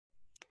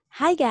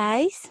Hi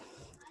guys,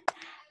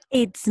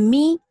 it's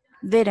me,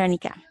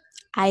 Veronica.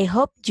 I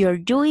hope you're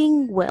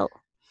doing well.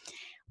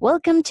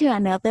 Welcome to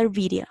another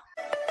video.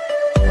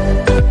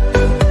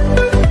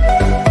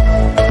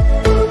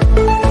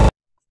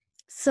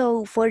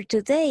 So for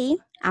today,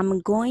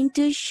 I'm going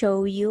to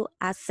show you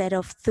a set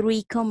of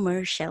 3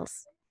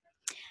 commercials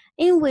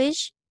in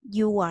which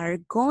you are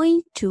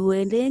going to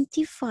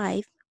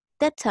identify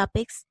the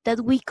topics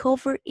that we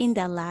covered in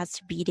the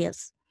last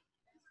videos.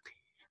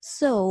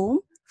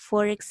 So,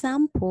 for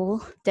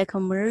example, the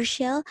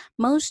commercial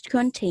must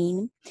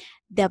contain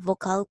the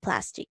vocal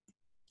plastic,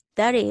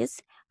 that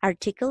is,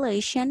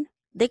 articulation,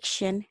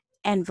 diction,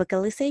 and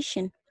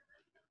vocalization,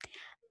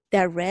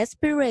 the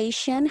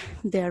respiration,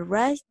 the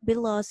right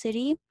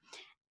velocity,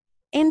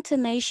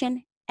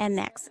 intonation, and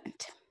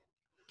accent.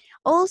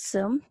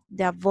 Also,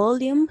 the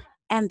volume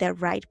and the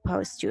right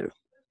posture.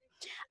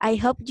 I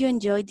hope you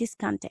enjoy this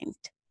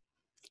content.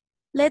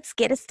 Let's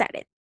get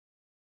started.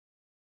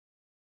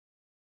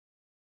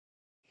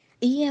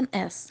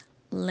 EMS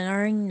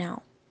Learn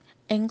Now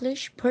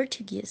English,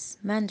 Portuguese,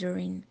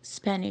 Mandarin,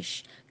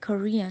 Spanish,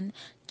 Korean,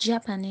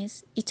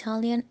 Japanese,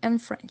 Italian,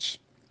 and French.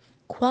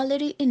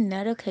 Quality in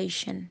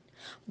education.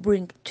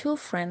 Bring 2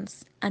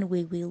 friends and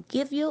we will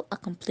give you a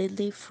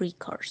completely free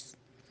course.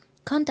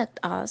 Contact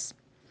us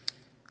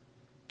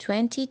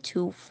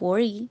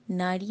 2240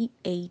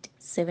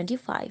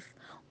 9875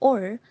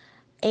 or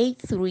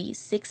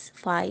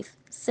 8365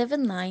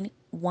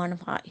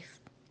 7915.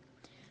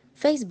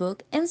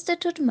 Facebook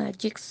Institute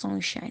Magic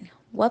Sunshine.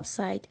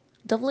 Website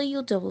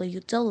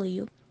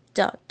www.ims.com.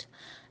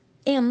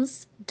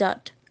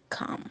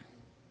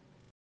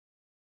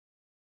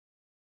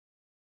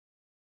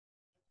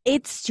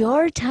 It's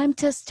your time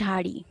to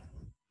study.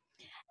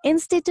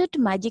 Institute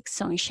Magic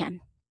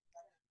Sunshine,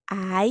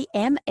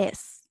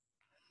 IMS,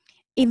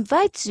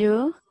 invites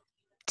you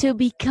to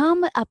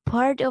become a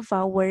part of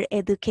our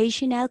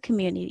educational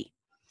community.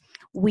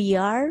 We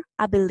are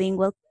a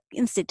bilingual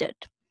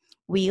institute.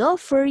 We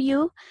offer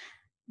you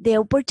the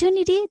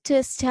opportunity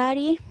to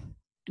study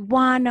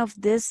one of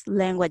these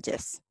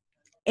languages: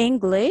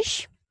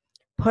 English,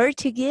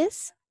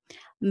 Portuguese,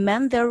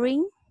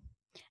 Mandarin,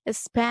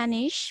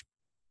 Spanish,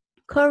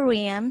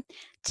 Korean,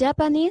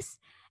 Japanese,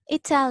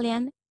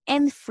 Italian,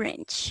 and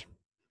French.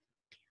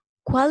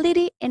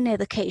 Quality in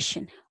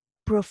education,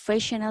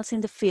 professionals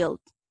in the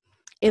field.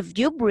 If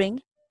you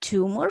bring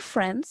 2 more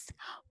friends,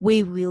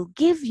 we will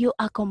give you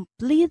a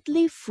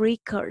completely free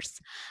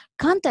course.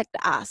 Contact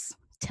us.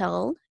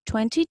 Tell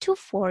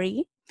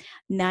 2240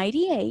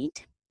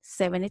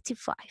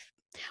 9875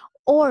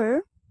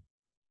 or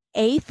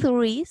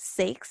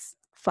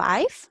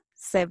 8365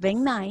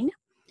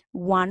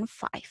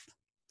 7915.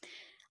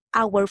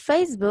 Our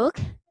Facebook,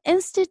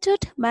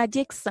 Institute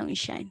Magic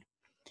Sunshine,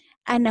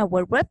 and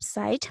our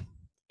website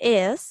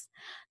is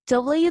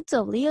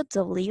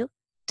www.ims.com.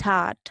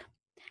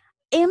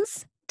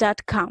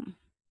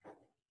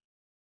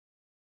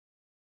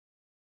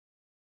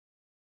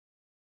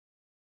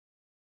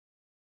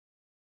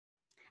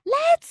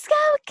 Let's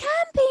go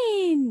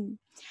camping!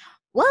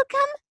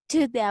 Welcome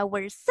to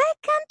our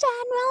second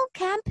annual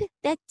camp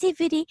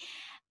activity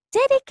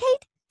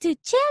dedicated to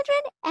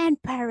children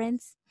and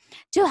parents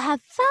to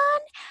have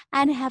fun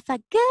and have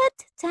a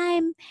good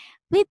time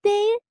with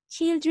their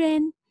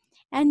children,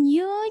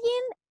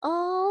 enjoying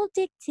all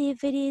the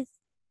activities.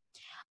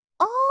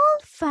 All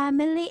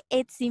family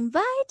is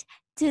invited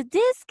to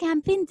these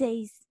camping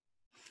days.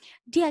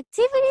 The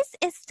activities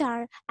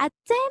start at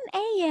 10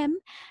 a.m.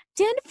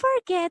 Don't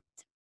forget.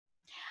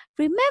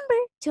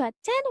 Remember to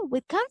attend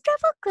with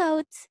comfortable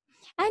clothes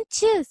and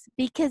shoes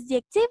because the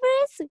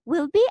activities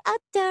will be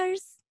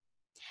outdoors.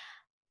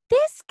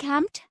 This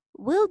camp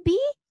will be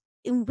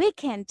in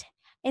weekend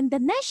in the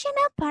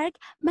National Park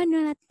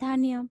Manuel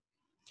Antonio.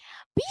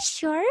 Be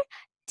sure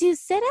to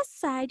set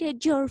aside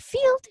your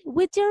field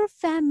with your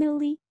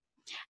family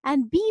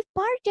and be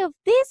part of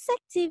this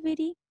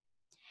activity.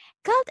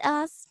 Call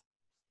us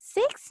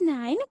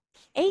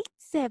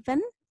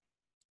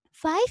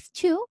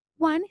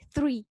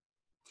 6987-5213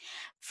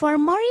 for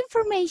more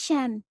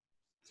information.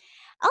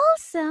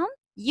 Also,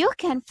 you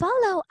can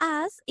follow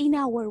us in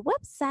our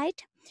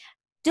website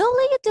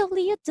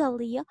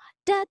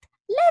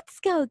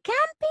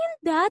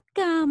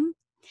www.letsgocamping.com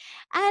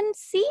and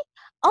see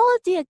all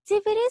the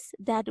activities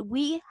that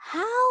we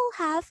all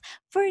have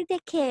for the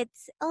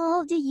kids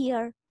all the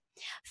year.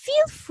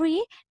 Feel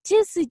free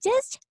to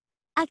suggest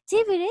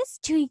activities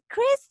to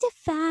increase the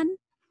fun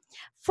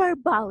for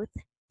both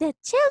the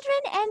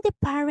children and the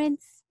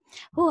parents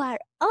who are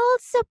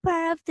also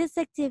part of these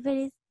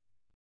activities.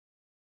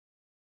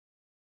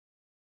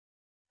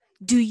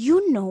 Do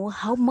you know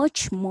how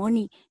much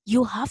money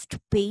you have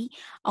to pay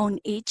on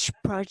each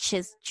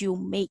purchase you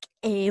make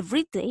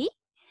every day?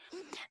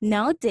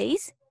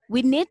 Nowadays,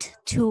 we need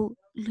to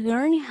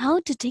learn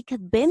how to take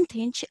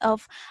advantage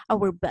of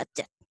our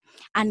budget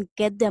and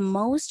get the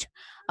most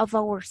of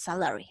our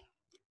salary.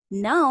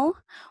 Now,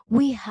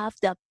 we have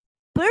the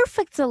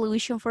perfect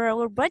solution for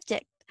our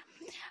budget.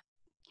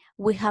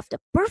 We have the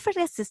perfect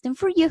assistant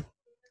for you.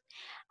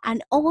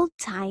 and all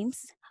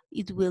times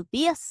it will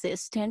be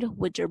assistant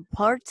with your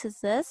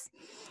purchases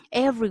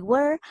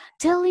everywhere,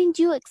 telling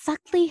you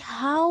exactly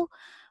how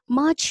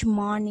much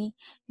money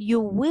you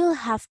will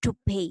have to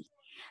pay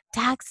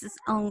taxes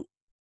on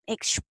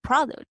each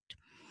product.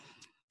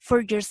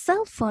 For your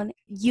cell phone,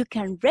 you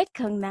can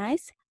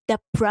recognize the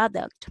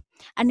product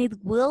and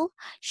it will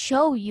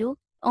show you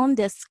on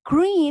the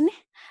screen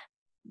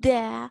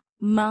the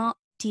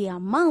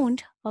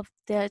amount of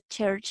the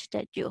charge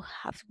that you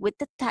have with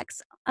the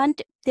tax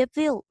and the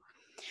bill.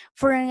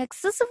 For an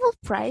accessible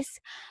price,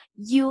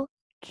 you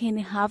can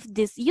have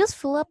this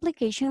useful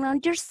application on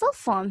your cell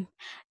phone.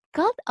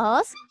 Call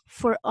us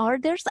for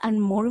orders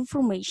and more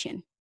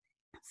information.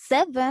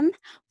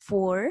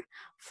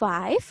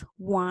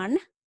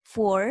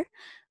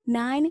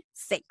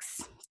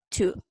 7451496.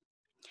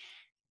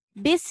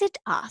 Visit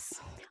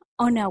us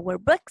on our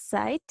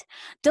website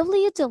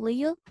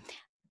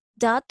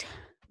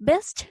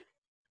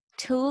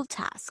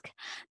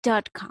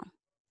www.besttooltask.com.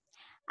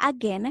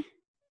 Again,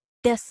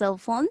 the cell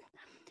phone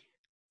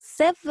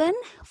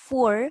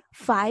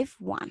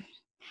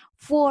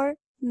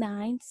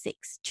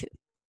 7451496.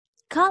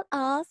 Call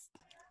us.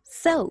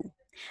 So,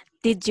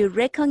 did you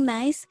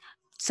recognize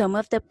some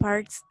of the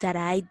parts that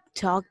I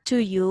talked to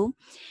you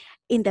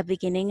in the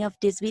beginning of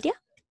this video?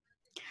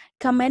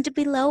 Comment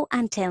below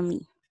and tell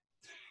me.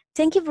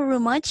 Thank you very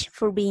much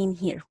for being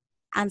here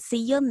and see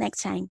you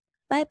next time.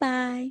 Bye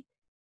bye.